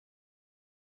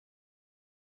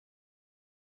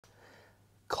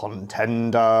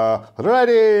Contender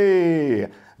ready.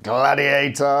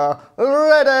 Gladiator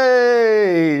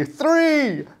ready.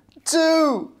 3,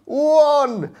 2,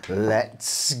 1.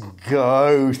 Let's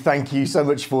go. Thank you so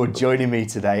much for joining me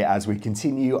today as we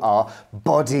continue our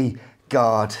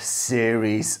BodyGuard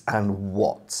series. And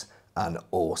what an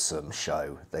awesome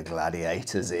show The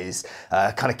Gladiators is.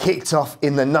 Kind of kicked off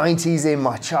in the 90s in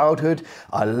my childhood.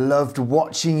 I loved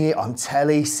watching it on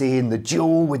telly, seeing the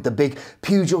duel with the big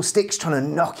pugil sticks trying to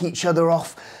knock each other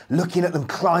off, looking at them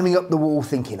climbing up the wall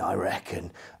thinking, I reckon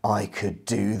I could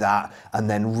do that, and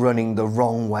then running the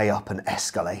wrong way up an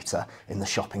escalator in the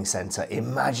shopping centre,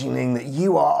 imagining that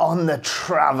you are on the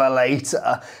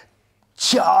travelator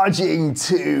charging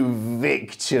to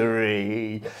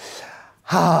victory.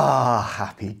 Ah,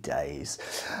 happy days.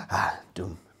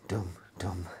 Dum, dum,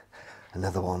 dum.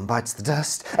 Another one bites the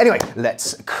dust. Anyway,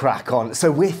 let's crack on.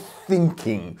 So we're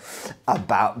thinking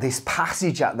about this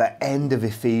passage at the end of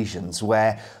Ephesians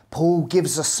where Paul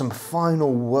gives us some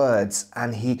final words,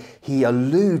 and he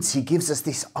gives us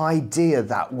this idea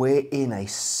that we're in a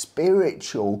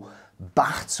spiritual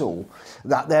battle,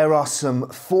 that there are some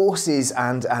forces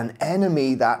and an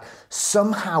enemy that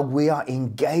somehow we are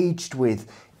engaged with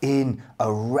in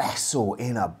a wrestle,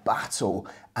 in a battle,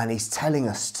 and he's telling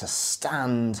us to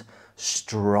stand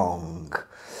strong.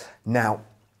 Now,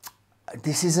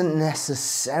 this isn't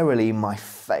necessarily my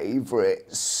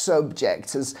favourite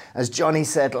subject. As Johnny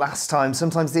said last time,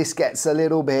 sometimes this gets a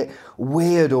little bit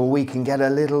weird, or we can get a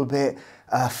little bit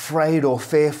afraid or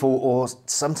fearful, or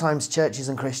sometimes churches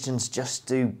and Christians just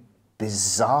do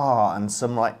bizarre and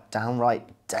some like downright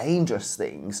dangerous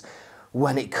things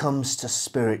when it comes to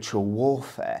spiritual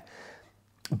warfare.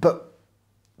 But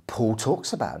Paul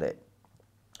talks about it.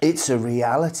 It's a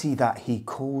reality that he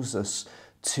calls us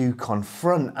to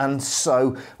confront. And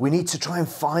so we need to try and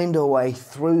find a way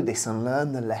through this and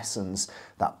learn the lessons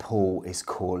that Paul is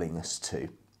calling us to.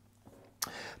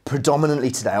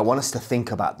 Predominantly today, I want us to think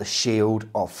about the shield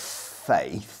of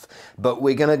faith, but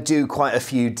we're going to do quite a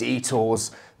few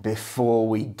detours before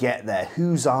we get there.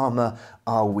 Whose armour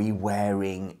are we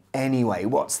wearing anyway?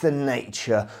 What's the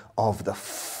nature of the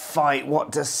fight?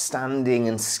 What does standing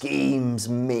and schemes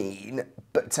mean?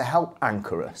 But to help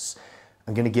anchor us,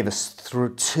 I'm going to give us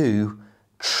through 2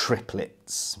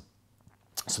 triplets.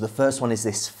 So the first one is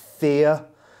this: fear,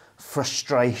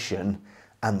 frustration,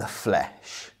 and the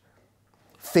flesh.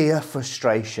 Fear,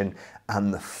 frustration,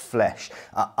 and the flesh.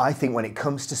 I think when it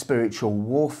comes to spiritual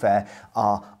warfare,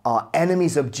 our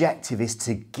enemy's objective is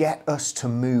to get us to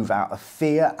move out of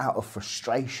fear, out of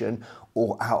frustration,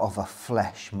 or out of a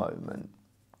flesh moment.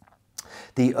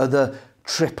 The other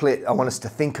triplet I want us to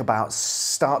think about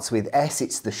starts with S.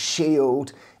 It's the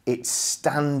shield, it's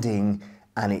standing,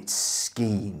 and it's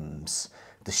schemes.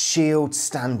 The shield,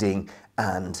 standing,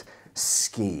 and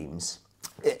schemes.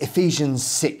 Ephesians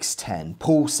 6:10,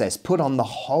 Paul says, put on the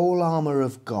whole armour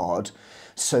of God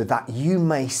so that you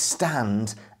may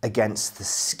stand against the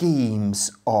schemes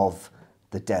of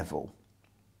the devil.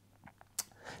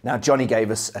 Now, Johnny gave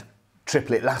us a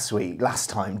triplet last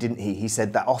time, didn't he? He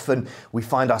said that often we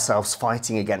find ourselves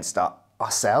fighting against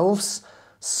ourselves.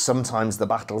 Sometimes the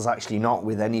battle's actually not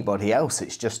with anybody else.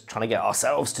 It's just trying to get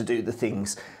ourselves to do the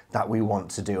things that we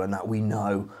want to do and that we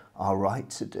know are right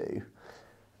to do.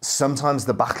 Sometimes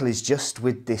the battle is just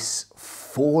with this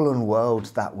fallen world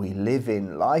that we live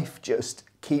in. Life just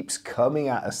keeps coming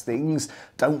at us. Things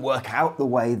don't work out the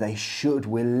way they should.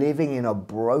 We're living in a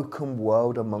broken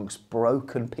world amongst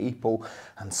broken people,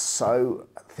 and so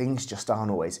things just aren't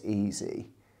always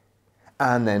easy.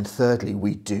 And then thirdly,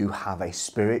 we do have a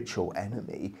spiritual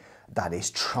enemy that is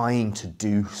trying to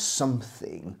do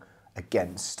something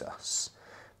against us.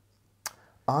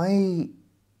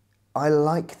 I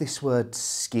like this word,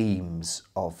 schemes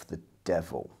of the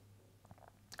devil.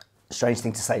 Strange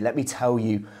thing to say. Let me tell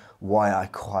you why I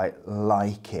quite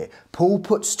like it. Paul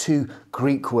puts 2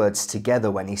 Greek words together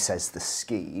when he says the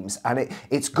schemes, and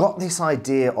it's got this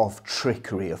idea of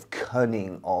trickery, of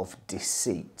cunning, of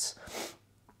deceit.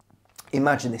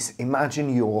 Imagine this.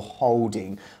 Imagine you're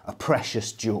holding a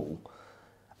precious jewel,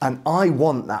 and I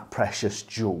want that precious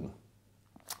jewel.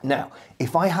 Now,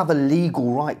 if I have a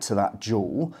legal right to that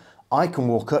jewel, I can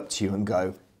walk up to you and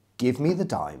go, give me the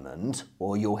diamond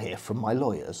or you'll hear from my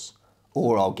lawyers,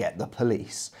 or I'll get the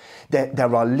police.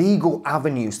 There are legal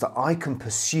avenues that I can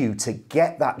pursue to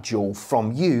get that jewel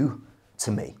from you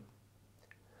to me.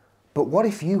 But what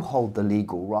if you hold the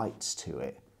legal rights to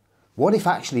it? What if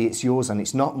actually it's yours and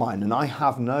it's not mine and I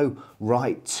have no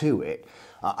right to it?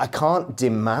 I can't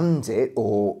demand it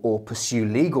or pursue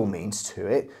legal means to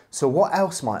it. So what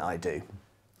else might I do?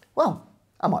 Well,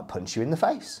 I might punch you in the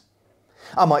face.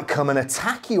 I might come and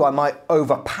attack you. I might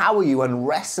overpower you and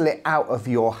wrestle it out of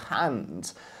your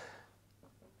hand.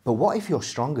 But what if you're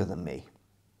stronger than me?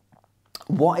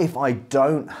 What if I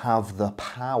don't have the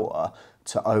power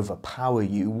to overpower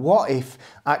you? What if,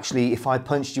 actually, if I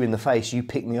punched you in the face, you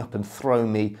pick me up and throw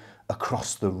me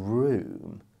across the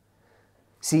room?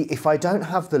 See, if I don't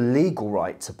have the legal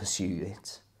right to pursue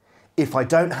it, if I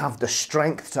don't have the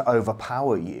strength to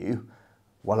overpower you,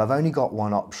 well, I've only got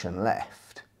one option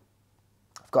left.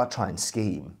 I've got to try and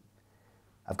scheme.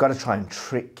 I've got to try and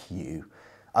trick you.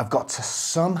 I've got to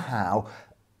somehow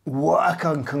work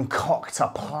and concoct a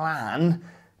plan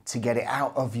to get it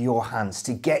out of your hands,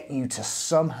 to get you to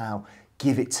somehow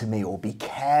give it to me or be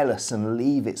careless and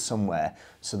leave it somewhere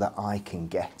so that I can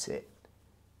get it.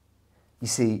 You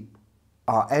see,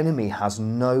 our enemy has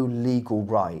no legal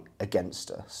right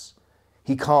against us.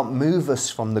 He can't move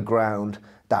us from the ground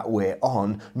that we're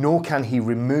on, nor can he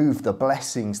remove the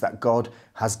blessings that God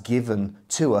has given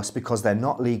to us because they're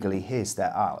not legally his,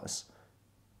 they're ours.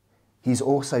 He's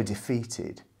also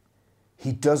defeated.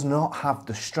 He does not have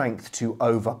the strength to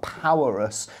overpower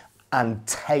us and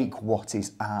take what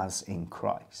is ours in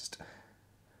Christ.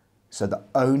 So the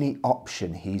only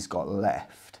option he's got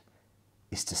left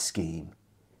is to scheme,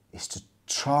 is to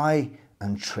try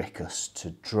and trick us,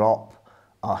 to drop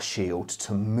our shield,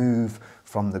 to move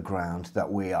from the ground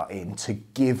that we are in, to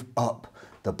give up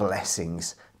the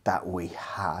blessings that we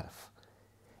have.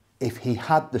 If he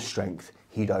had the strength,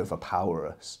 he'd overpower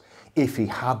us. If he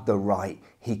had the right,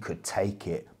 he could take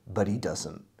it, but he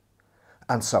doesn't.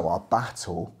 And so our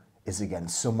battle is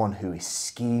against someone who is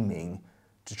scheming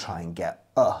to try and get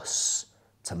us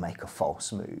to make a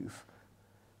false move.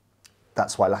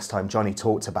 That's why last time Johnny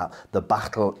talked about the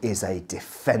battle is a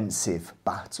defensive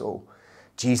battle.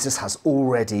 Jesus has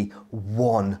already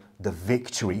won the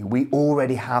victory. We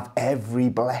already have every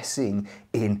blessing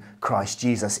in Christ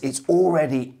Jesus. It's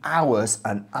already ours,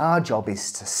 and our job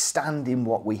is to stand in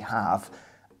what we have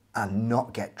and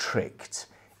not get tricked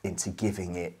into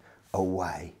giving it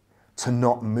away, to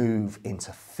not move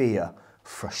into fear,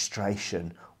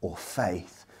 frustration, or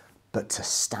faith, but to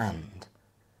stand.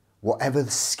 Whatever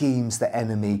the schemes the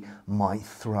enemy might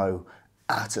throw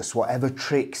at us, whatever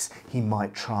tricks he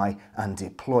might try and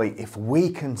deploy, if we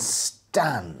can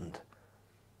stand,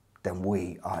 then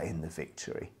we are in the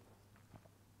victory.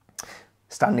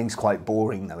 Standing's quite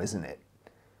boring though, isn't it?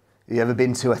 Have you ever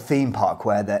been to a theme park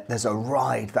where there's a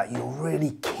ride that you're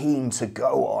really keen to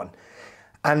go on,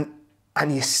 and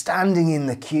you're standing in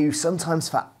the queue, sometimes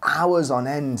for hours on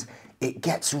end? It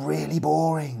gets really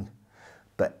boring.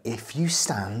 But if you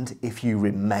stand, if you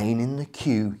remain in the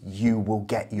queue, you will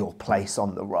get your place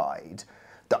on the ride.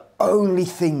 The only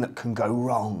thing that can go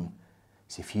wrong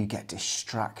is if you get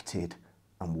distracted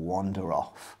and wander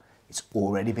off. It's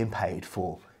already been paid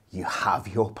for. You have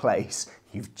your place.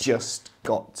 You've just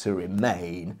got to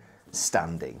remain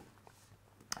standing.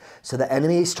 So the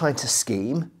enemy is trying to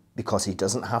scheme because he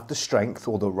doesn't have the strength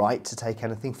or the right to take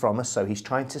anything from us. So he's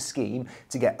trying to scheme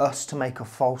to get us to make a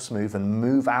false move and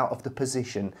move out of the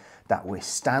position that we're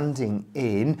standing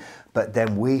in. But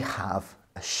then we have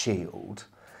a shield.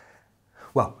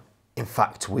 Well, in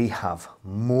fact, we have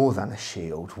more than a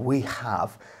shield. We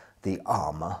have the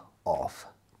armour of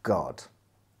God.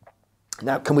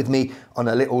 Now, come with me on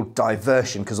a little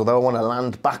diversion, because although I want to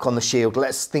land back on the shield,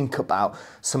 let's think about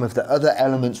some of the other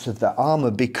elements of the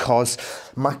armour, because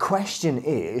my question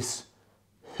is,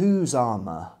 whose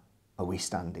armour are we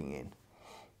standing in?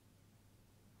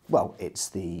 Well, it's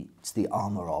the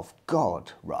armour of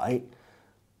God, right?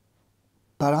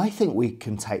 But I think we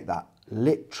can take that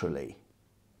literally.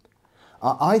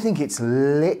 I think it's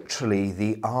literally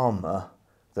the armour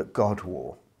that God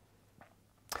wore.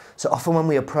 So often when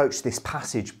we approach this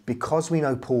passage, because we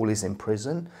know Paul is in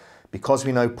prison, because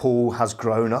we know Paul has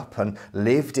grown up and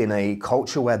lived in a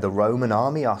culture where the Roman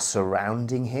army are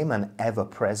surrounding him and ever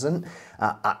present,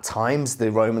 at times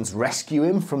the Romans rescue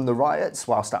him from the riots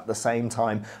whilst at the same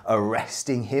time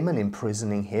arresting him and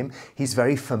imprisoning him. He's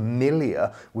very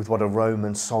familiar with what a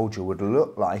Roman soldier would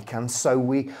look like, and so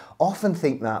we often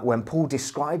think that when Paul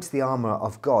describes the armour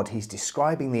of God, he's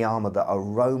describing the armour that a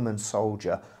Roman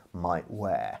soldier might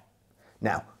wear.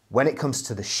 Now, when it comes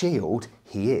to the shield,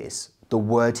 he is. The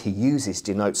word he uses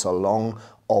denotes a long,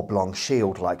 oblong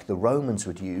shield like the Romans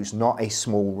would use, not a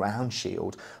small round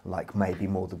shield like maybe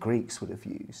more the Greeks would have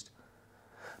used.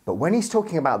 But when he's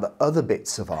talking about the other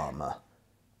bits of armour,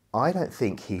 I don't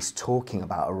think he's talking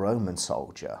about a Roman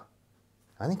soldier.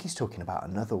 I think he's talking about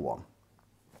another one.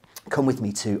 Come with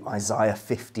me to Isaiah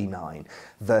 59,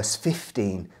 verse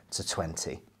 15 to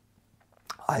 20.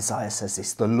 Isaiah says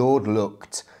this, "The Lord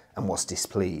looked and was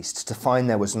displeased to find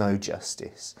there was no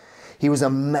justice. He was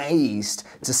amazed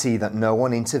to see that no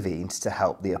one intervened to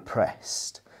help the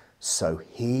oppressed. So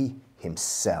he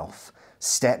himself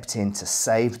stepped in to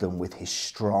save them with his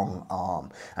strong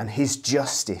arm, and his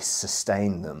justice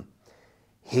sustained them.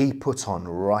 He put on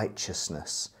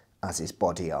righteousness as his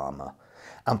body armor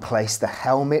and placed the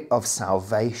helmet of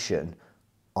salvation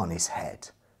on his head.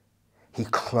 He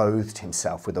clothed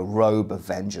himself with a robe of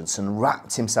vengeance and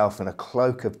wrapped himself in a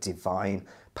cloak of divine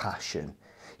passion.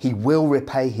 He will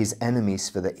repay his enemies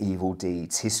for their evil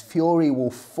deeds. His fury will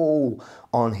fall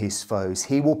on his foes.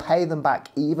 He will pay them back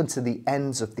even to the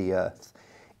ends of the earth.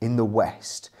 In the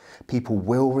west, people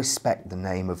will respect the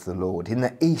name of the Lord. In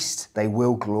the east, they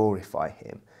will glorify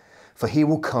him. For he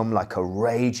will come like a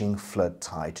raging flood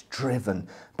tide, driven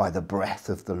by the breath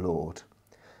of the Lord.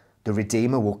 The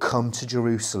Redeemer will come to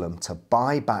Jerusalem to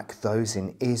buy back those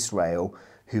in Israel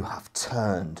who have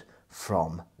turned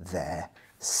from their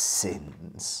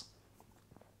sins.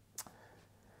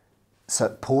 So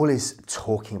Paul is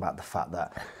talking about the fact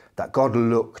that God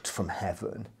looked from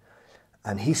heaven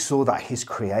and he saw that his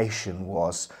creation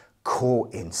was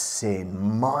caught in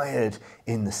sin, mired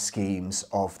in the schemes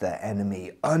of their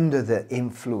enemy, under the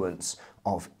influence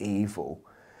of evil.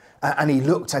 And he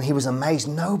looked and he was amazed.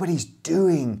 Nobody's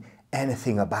doing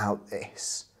anything about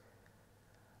this.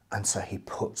 And so he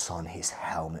puts on his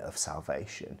helmet of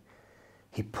salvation.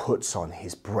 He puts on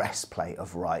his breastplate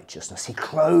of righteousness. He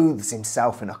clothes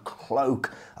himself in a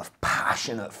cloak of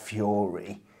passionate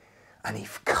fury. And he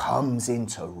comes in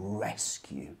to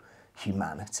rescue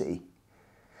humanity.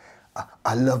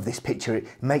 I love this picture. It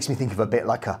makes me think of a bit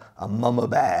like a mama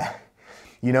bear.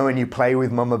 You know when you play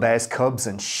with mama bear's cubs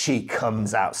and she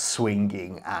comes out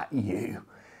swinging at you.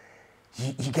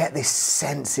 You get this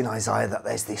sense in Isaiah that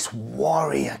there's this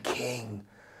warrior king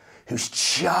who's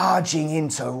charging in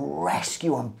to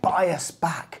rescue and buy us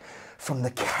back from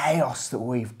the chaos that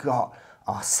we've got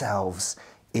ourselves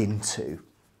into.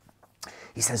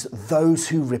 He says, those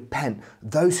who repent,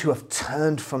 those who have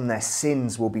turned from their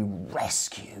sins will be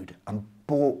rescued and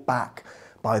brought back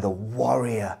by the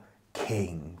warrior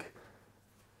king.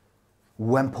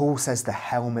 When Paul says the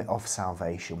helmet of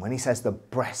salvation, when he says the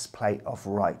breastplate of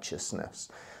righteousness,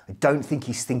 I don't think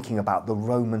he's thinking about the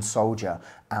Roman soldier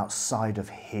outside of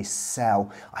his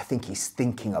cell. I think he's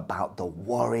thinking about the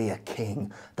warrior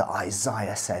king that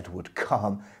Isaiah said would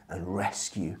come and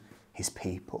rescue his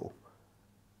people.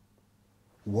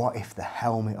 What if the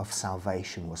helmet of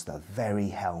salvation was the very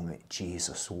helmet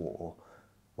Jesus wore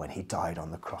when he died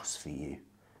on the cross for you?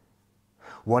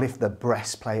 What if the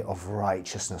breastplate of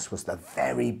righteousness was the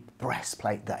very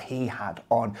breastplate that he had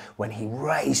on when he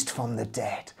raised from the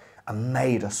dead and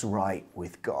made us right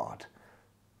with God?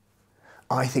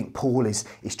 I think Paul is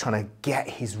trying to get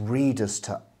his readers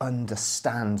to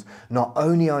understand not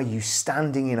only are you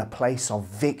standing in a place of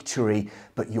victory,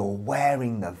 but you're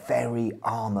wearing the very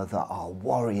armor that our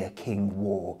warrior king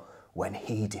wore when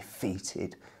he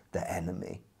defeated the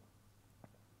enemy.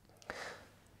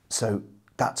 So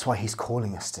that's why he's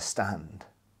calling us to stand.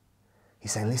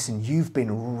 He's saying, listen, you've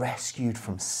been rescued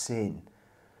from sin.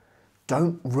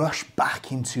 Don't rush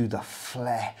back into the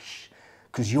flesh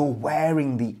because you're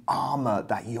wearing the armor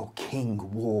that your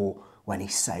king wore when he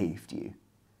saved you.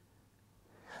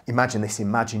 Imagine this.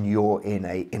 Imagine you're in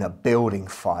a building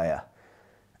fire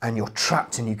and you're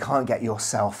trapped and you can't get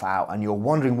yourself out and you're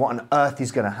wondering what on earth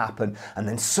is going to happen. And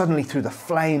then suddenly through the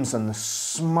flames and the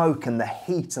smoke and the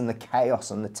heat and the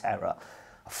chaos and the terror,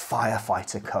 a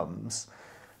firefighter comes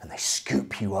and they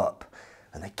scoop you up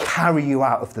and they carry you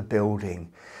out of the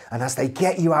building. And as they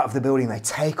get you out of the building, they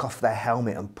take off their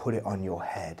helmet and put it on your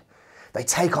head. They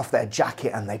take off their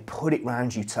jacket and they put it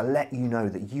round you to let you know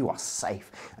that you are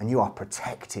safe and you are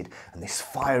protected and this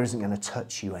fire isn't going to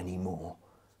touch you anymore.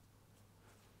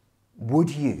 Would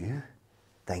you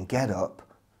then get up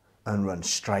and run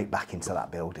straight back into that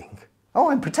building?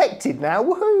 Oh, I'm protected now,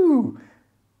 woohoo!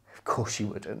 Of course you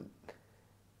wouldn't.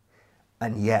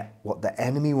 And yet, what the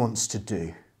enemy wants to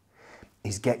do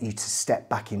is get you to step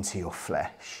back into your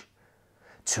flesh,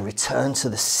 to return to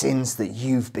the sins that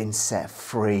you've been set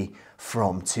free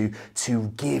from, to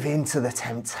give in to the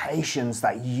temptations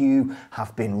that you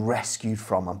have been rescued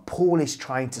from. And Paul is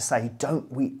trying to say,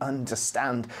 don't we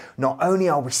understand? Not only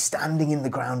are we standing in the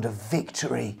ground of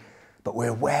victory, but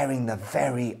we're wearing the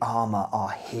very armor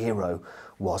our hero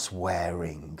was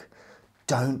wearing.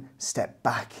 Don't step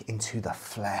back into the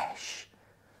flesh.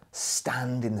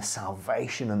 Stand in the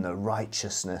salvation and the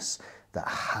righteousness that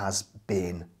has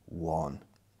been won.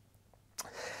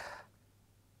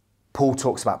 Paul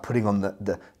talks about putting on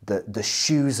the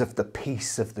shoes of the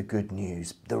peace of the good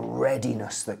news, the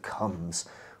readiness that comes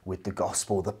with the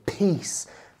gospel, the peace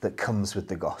that comes with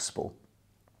the gospel.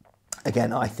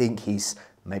 Again, I think he's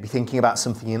maybe thinking about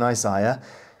something in Isaiah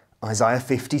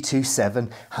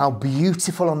 52:7. How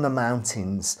beautiful on the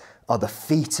mountains are the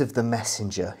feet of the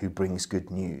messenger who brings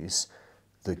good news.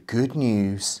 The good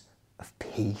news of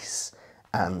peace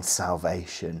and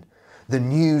salvation. The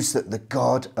news that the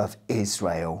God of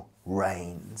Israel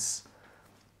reigns.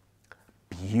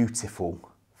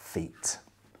 Beautiful feet.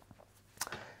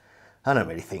 I don't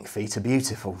really think feet are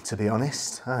beautiful, to be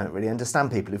honest. I don't really understand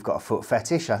people who've got a foot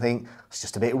fetish. I think it's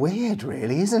just a bit weird,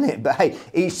 really, isn't it? But hey,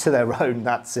 each to their own.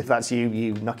 If that's you,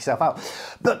 you knock yourself out.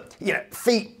 But,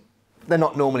 feet, they're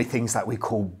not normally things that we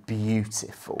call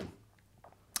beautiful.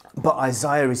 But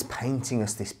Isaiah is painting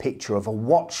us this picture of a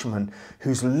watchman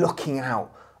who's looking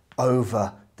out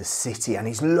over the city, and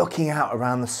he's looking out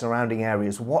around the surrounding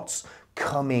areas. What's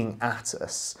coming at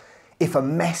us? If a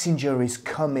messenger is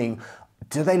coming,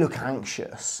 do they look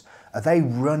anxious? Are they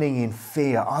running in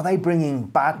fear? Are they bringing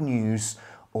bad news?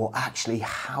 Or actually,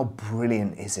 how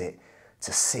brilliant is it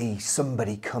to see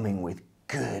somebody coming with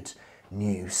good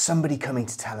news? Somebody coming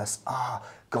to tell us,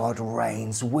 God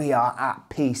reigns. We are at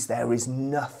peace. There is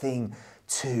nothing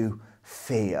to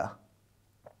fear.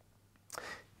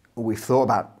 We've thought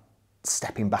about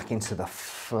stepping back into the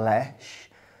flesh.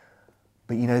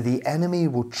 But the enemy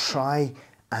will try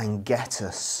and get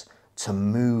us to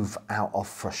move out of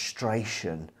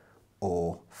frustration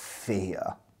or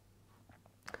fear.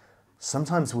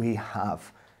 Sometimes we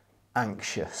have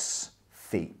anxious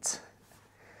feet.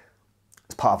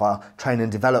 As part of our train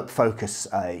and develop focus,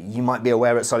 you might be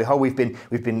aware at Solihull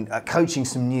we've been coaching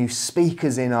some new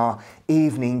speakers in our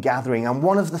evening gathering, and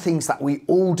one of the things that we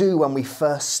all do when we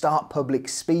first start public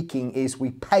speaking is we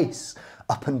pace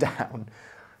up and down.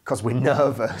 Because we're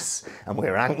nervous and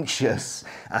we're anxious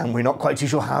and we're not quite too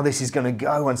sure how this is going to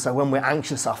go. And so when we're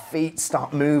anxious, our feet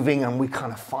start moving and we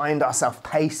kind of find ourselves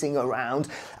pacing around.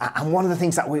 And one of the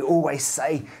things that we always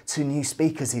say to new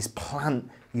speakers is plant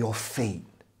your feet.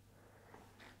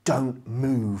 Don't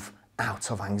move out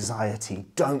of anxiety.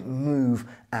 Don't move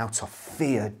out of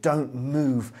fear. Don't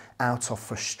move out of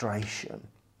frustration.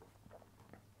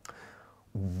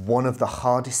 One of the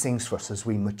hardest things for us as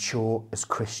we mature as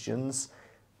Christians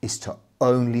is to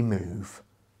only move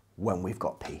when we've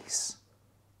got peace.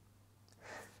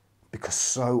 Because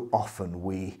so often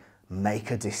we make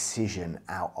a decision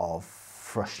out of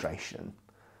frustration.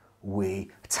 We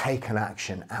take an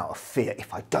action out of fear.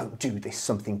 If I don't do this,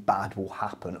 something bad will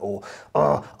happen. Or,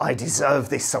 I deserve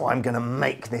this, so I'm going to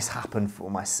make this happen for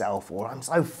myself. Or I'm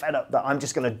so fed up that I'm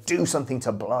just going to do something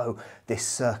to blow this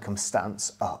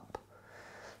circumstance up.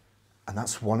 And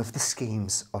that's one of the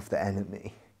schemes of the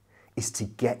enemy, is to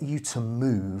get you to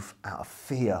move out of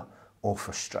fear or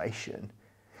frustration.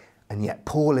 And yet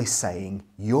Paul is saying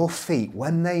your feet,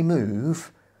 when they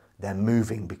move, they're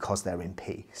moving because they're in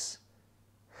peace.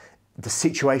 The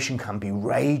situation can be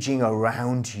raging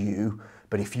around you,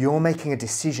 but if you're making a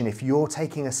decision, if you're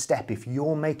taking a step, if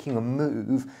you're making a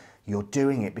move, you're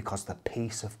doing it because the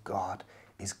peace of God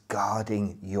is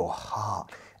guarding your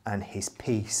heart and his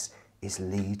peace is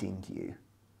leading you.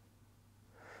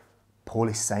 Paul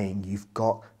is saying you've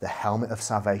got the helmet of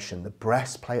salvation, the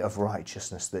breastplate of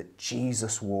righteousness that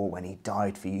Jesus wore when he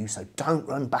died for you. So don't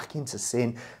run back into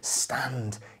sin.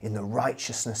 Stand in the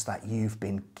righteousness that you've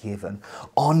been given.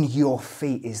 On your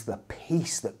feet is the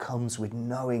peace that comes with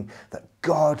knowing that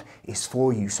God is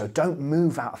for you. So don't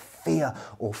move out of fear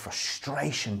or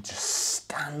frustration. Just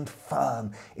stand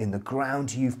firm in the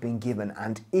ground you've been given.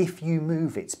 And if you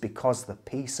move, it's because the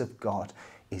peace of God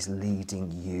is leading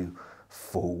you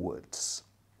forwards.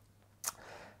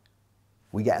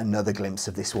 We get another glimpse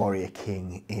of this warrior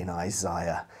king in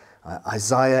Isaiah.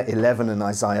 Isaiah 11 and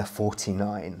Isaiah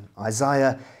 49.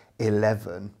 Isaiah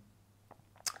 11.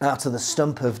 Out of the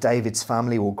stump of David's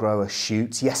family will grow a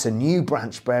shoot, yes, a new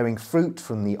branch bearing fruit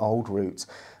from the old root,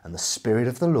 and the Spirit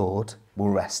of the Lord will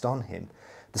rest on him.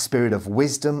 The spirit of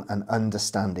wisdom and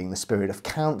understanding, the spirit of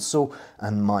counsel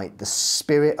and might, the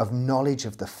spirit of knowledge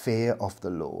of the fear of the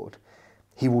Lord.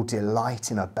 He will delight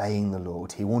in obeying the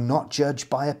Lord. He will not judge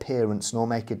by appearance nor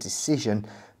make a decision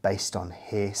based on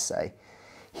hearsay.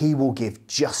 He will give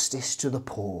justice to the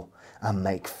poor and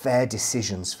make fair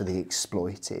decisions for the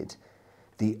exploited.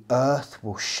 The earth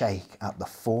will shake at the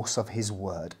force of his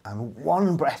word, and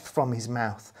one breath from his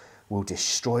mouth will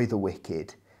destroy the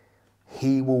wicked.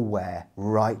 He will wear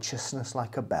righteousness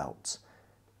like a belt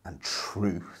and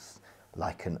truth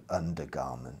like an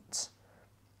undergarment.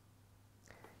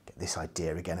 This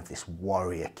idea again of this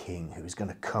warrior king who is going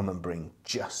to come and bring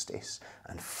justice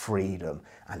and freedom,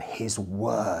 and his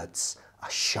words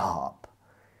are sharp.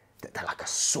 They're like a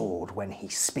sword. When he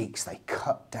speaks, they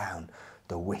cut down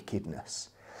the wickedness.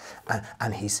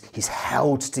 And he's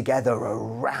held together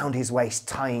around his waist,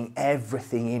 tying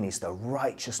everything in, is the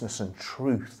righteousness and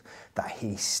truth that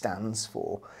he stands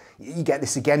for. You get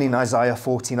this again in Isaiah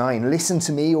 49. Listen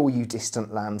to me, all you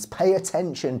distant lands. Pay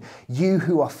attention, you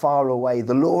who are far away.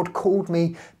 The Lord called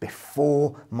me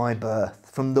before my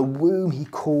birth. From the womb he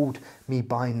called me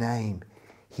by name.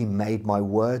 He made my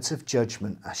words of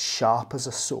judgment as sharp as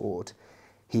a sword.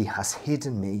 He has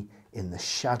hidden me in the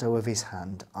shadow of his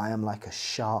hand. I am like a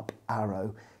sharp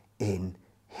arrow in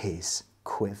his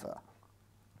quiver.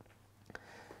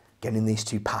 Again, in these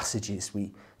two passages,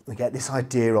 we get this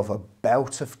idea of a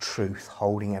belt of truth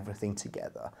holding everything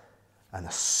together, and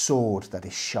a sword that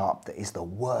is sharp, that is the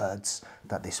words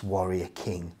that this warrior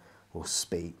king will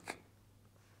speak.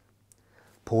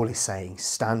 Paul is saying,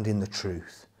 stand in the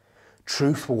truth.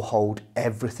 Truth will hold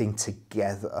everything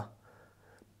together.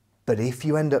 But if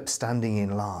you end up standing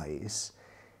in lies,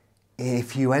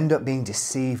 if you end up being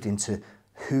deceived into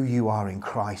who you are in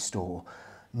Christ, or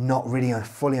not really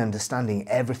fully understanding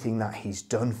everything that he's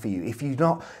done for you, if you're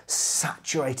not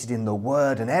saturated in the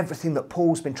word and everything that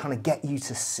Paul's been trying to get you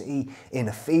to see in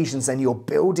Ephesians, then you're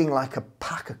building like a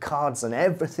pack of cards and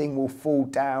everything will fall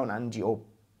down and your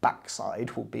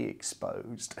backside will be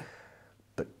exposed.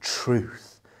 But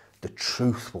truth, the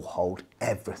truth will hold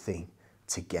everything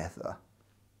together.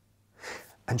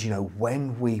 And you know,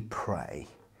 when we pray,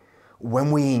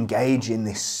 when we engage in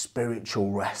this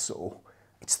spiritual wrestle,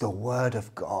 it's the word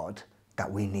of God that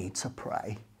we need to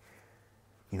pray.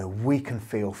 You know, we can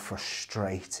feel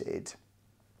frustrated,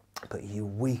 but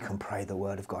we can pray the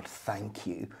word of God. Thank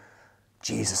you,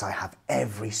 Jesus, I have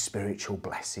every spiritual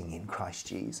blessing in Christ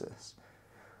Jesus.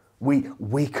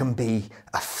 We can be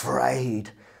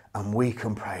afraid, and we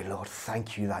can pray, Lord,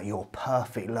 thank you that your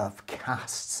perfect love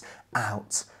casts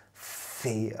out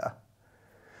fear.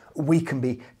 We can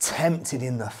be tempted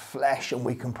in the flesh, and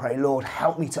we can pray, Lord,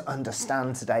 help me to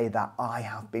understand today that I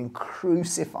have been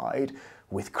crucified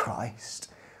with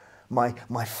Christ. My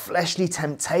fleshly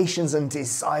temptations and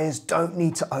desires don't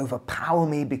need to overpower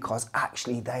me, because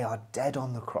actually they are dead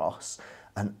on the cross,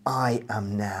 and I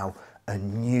am now a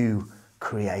new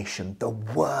creation. The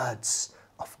words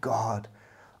of God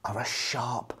are a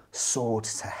sharp sword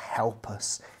to help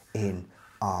us in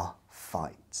our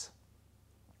fight.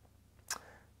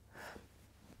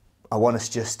 I want us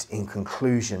just in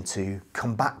conclusion to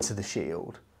come back to the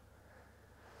shield.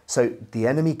 So the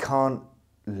enemy can't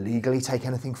legally take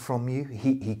anything from you.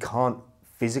 He can't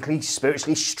physically,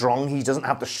 spiritually strong. He doesn't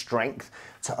have the strength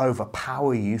to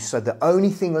overpower you. So the only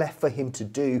thing left for him to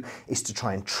do is to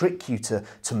try and trick you to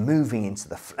moving into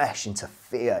the flesh, into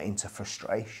fear, into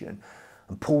frustration.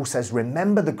 And Paul says,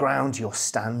 remember the ground you're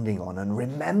standing on, and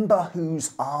remember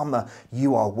whose armor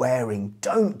you are wearing.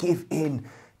 Don't give in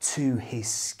to his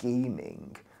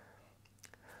scheming.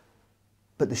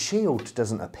 But the shield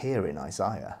doesn't appear in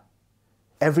Isaiah.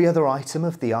 Every other item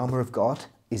of the armour of God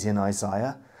is in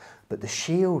Isaiah, but the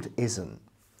shield isn't.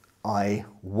 I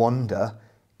wonder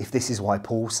if this is why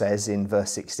Paul says in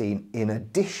verse 16, in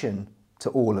addition to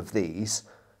all of these,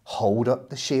 hold up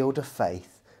the shield of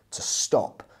faith to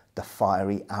stop the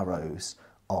fiery arrows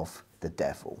of the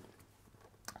devil.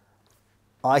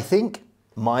 I think,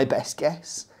 my best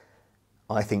guess,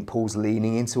 I think Paul's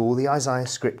leaning into all the Isaiah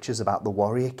scriptures about the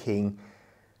warrior king,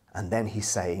 and then he's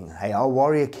saying, hey, our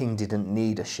warrior king didn't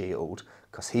need a shield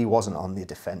because he wasn't on the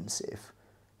defensive.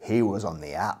 He was on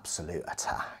the absolute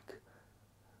attack.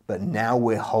 But now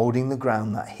we're holding the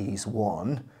ground that he's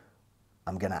won.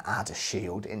 I'm going to add a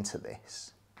shield into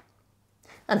this.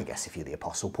 And I guess if you're the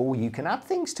Apostle Paul, you can add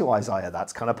things to Isaiah.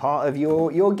 That's kind of part of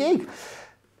your gig.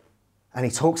 And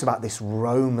he talks about this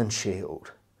Roman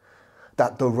shield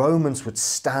that the Romans would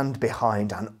stand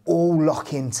behind and all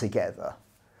lock in together.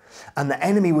 And the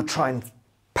enemy would try and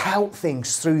pelt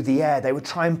things through the air. They would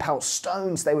try and pelt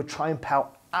stones. They would try and pelt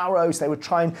arrows. They would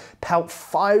try and pelt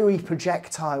fiery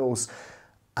projectiles.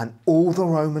 And all the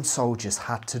Roman soldiers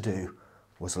had to do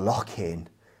was lock in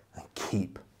and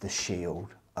keep the shield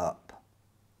up.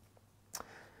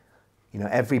 You know,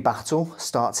 every battle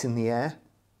starts in the air.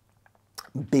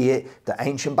 Be it the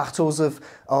ancient battles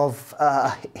of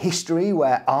history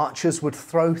where archers would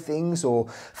throw things, or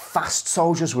fast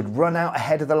soldiers would run out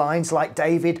ahead of the lines like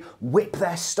David, whip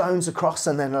their stones across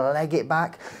and then leg it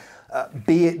back.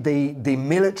 Be it the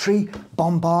military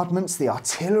bombardments, the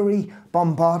artillery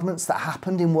bombardments that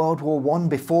happened in World War I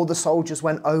before the soldiers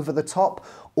went over the top,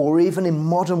 or even in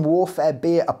modern warfare,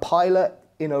 be it a pilot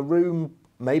in a room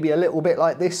maybe a little bit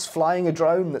like this, flying a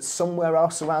drone that's somewhere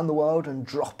else around the world and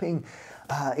dropping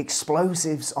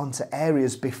explosives onto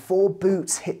areas before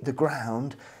boots hit the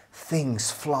ground,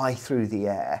 things fly through the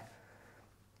air.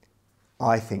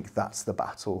 I think that's the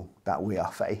battle that we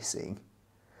are facing,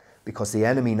 because the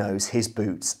enemy knows his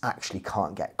boots actually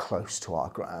can't get close to our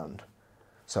ground.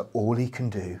 So all he can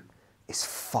do is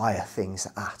fire things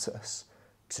at us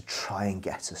to try and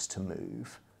get us to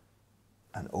move.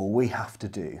 And all we have to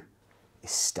do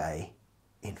is stay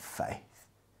in faith.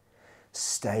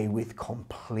 Stay with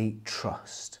complete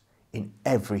trust in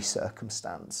every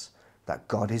circumstance that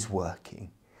God is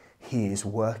working. He is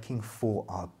working for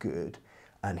our good,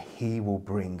 and he will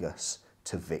bring us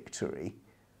to victory.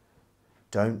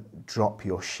 Don't drop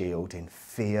your shield in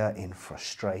fear, in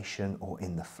frustration, or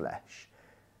in the flesh.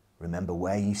 Remember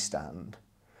where you stand.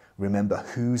 Remember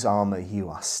whose armor you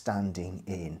are standing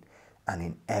in, and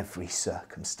in every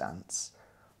circumstance,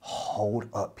 hold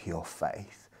up your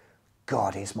faith.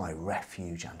 God is my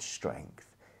refuge and strength.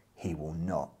 He will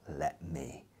not let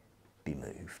me be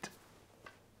moved.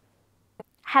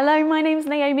 Hello, my name's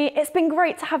Naomi. It's been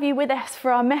great to have you with us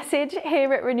for our message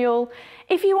here at Renewal.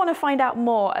 If you want to find out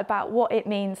more about what it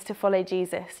means to follow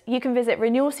Jesus, you can visit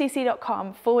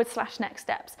renewalcc.com/next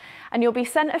steps, and you'll be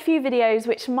sent a few videos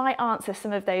which might answer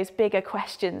some of those bigger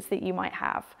questions that you might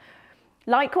have.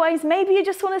 Likewise, maybe you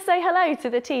just want to say hello to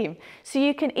the team, so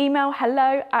you can email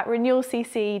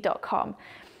hello@renewalcc.com.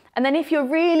 And then if you're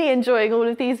really enjoying all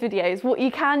of these videos, what you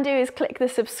can do is click the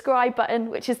subscribe button,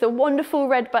 which is the wonderful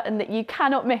red button that you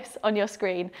cannot miss on your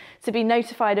screen, to be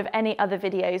notified of any other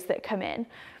videos that come in.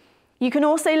 You can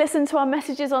also listen to our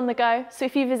messages on the go. So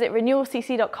if you visit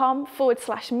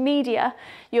renewalcc.com/media,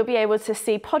 you'll be able to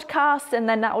see podcasts, and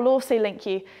then that will also link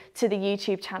you to the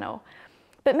YouTube channel.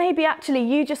 But maybe actually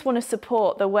you just want to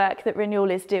support the work that Renewal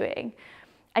is doing.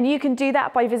 And you can do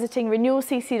that by visiting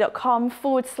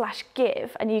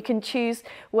renewalcc.com/give, and you can choose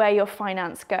where your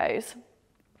finance goes.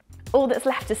 All that's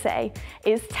left to say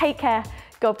is take care,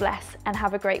 God bless, and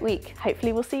have a great week.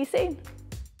 Hopefully we'll see you soon.